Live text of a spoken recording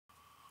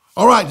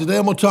All right, today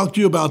I'm going to talk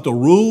to you about the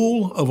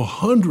rule of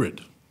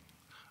 100.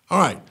 All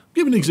right,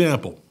 give an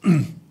example.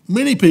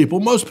 Many people,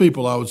 most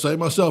people I would say,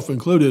 myself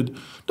included,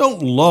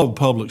 don't love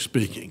public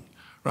speaking,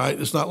 right?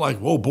 It's not like,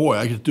 oh boy,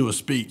 I get to do a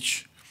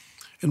speech.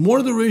 And one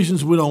of the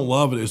reasons we don't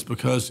love it is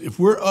because if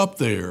we're up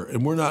there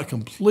and we're not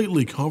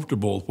completely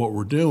comfortable with what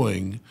we're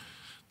doing,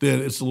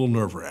 then it's a little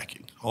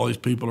nerve-wracking. All these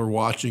people are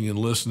watching and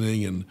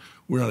listening, and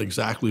we're not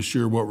exactly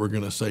sure what we're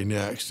going to say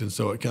next, and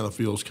so it kind of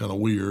feels kind of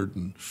weird.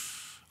 And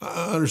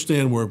I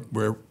understand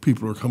where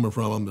people are coming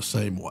from. I'm the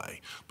same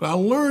way. But I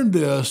learned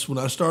this when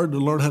I started to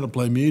learn how to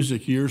play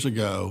music years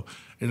ago,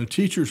 and a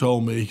teacher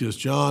told me, he goes,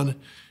 John,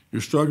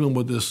 you're struggling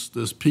with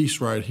this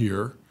piece right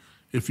here.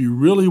 If you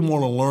really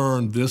want to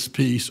learn this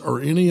piece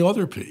or any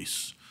other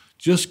piece,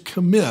 just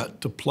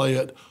commit to play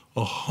it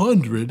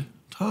 100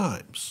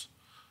 times.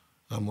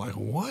 I'm like,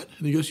 what?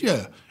 And he goes,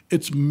 yeah,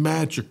 it's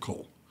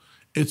magical.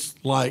 It's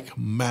like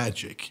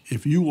magic.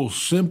 If you will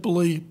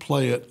simply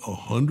play it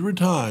 100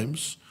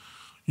 times,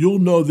 you'll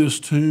know this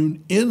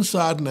tune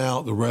inside and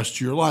out the rest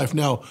of your life.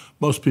 Now,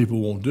 most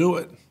people won't do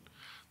it.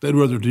 They'd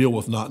rather deal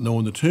with not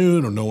knowing the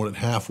tune or knowing it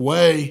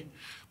halfway.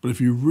 But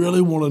if you really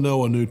want to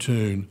know a new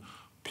tune,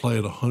 play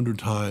it 100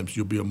 times.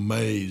 You'll be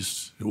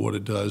amazed at what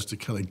it does to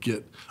kind of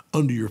get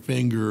under your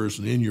fingers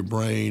and in your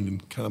brain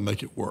and kind of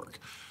make it work.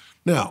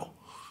 Now,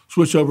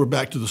 switch over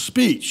back to the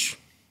speech.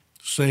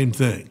 Same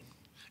thing.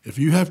 If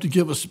you have to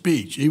give a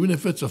speech, even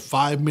if it's a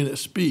 5-minute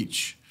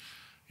speech,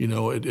 you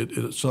know,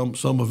 at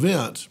some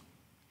event,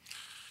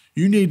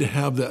 you need to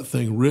have that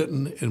thing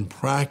written and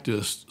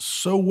practiced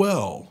so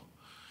well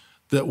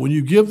that when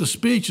you give the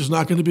speech, it's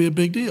not going to be a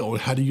big deal.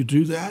 How do you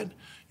do that?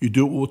 You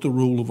do it with the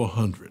rule of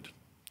 100.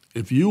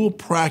 If you will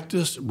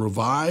practice,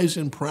 revise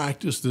and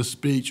practice this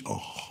speech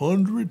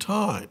 100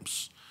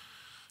 times,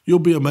 you'll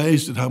be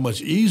amazed at how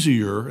much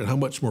easier and how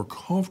much more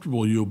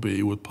comfortable you'll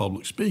be with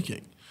public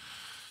speaking.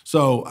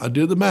 So I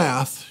did the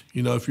math.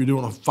 You know, if you're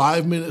doing a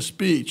 5-minute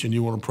speech and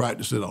you want to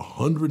practice it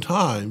 100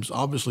 times,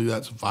 obviously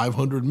that's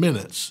 500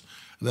 minutes.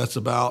 And that's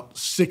about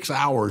 6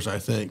 hours, I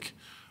think,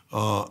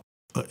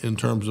 in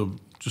terms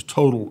of just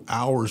total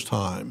hours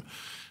time.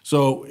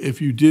 So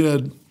if you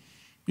did,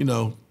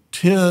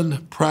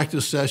 10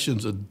 practice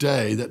sessions a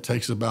day, that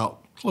takes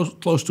about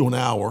close to an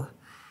hour.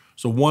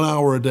 So 1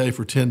 hour a day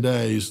for 10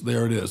 days,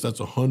 there it is. That's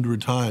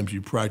 100 times you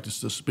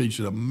practice the speech.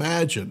 And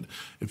imagine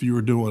if you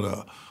were doing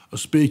a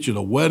speech at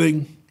a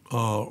wedding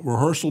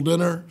rehearsal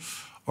dinner,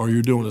 or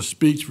you're doing a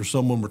speech for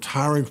someone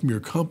retiring from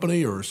your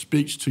company, or a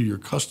speech to your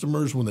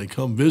customers when they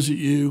come visit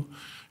you,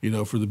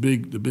 for the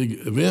big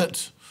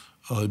event,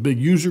 the big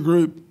user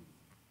group.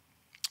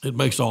 It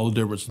makes all the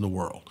difference in the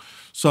world.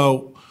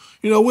 So,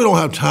 we don't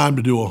have time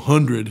to do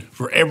 100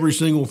 for every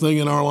single thing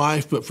in our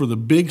life, but for the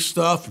big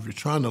stuff, if you're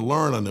trying to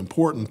learn an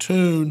important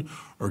tune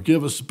or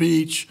give a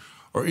speech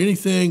or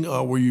anything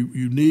where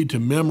you need to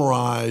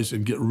memorize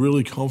and get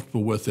really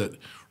comfortable with it,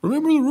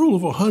 remember the rule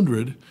of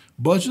 100,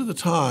 budget the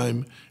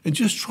time, and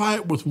just try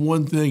it with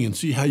one thing and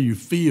see how you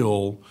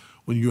feel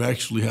when you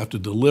actually have to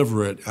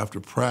deliver it after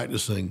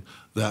practicing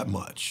that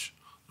much.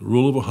 The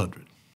rule of 100.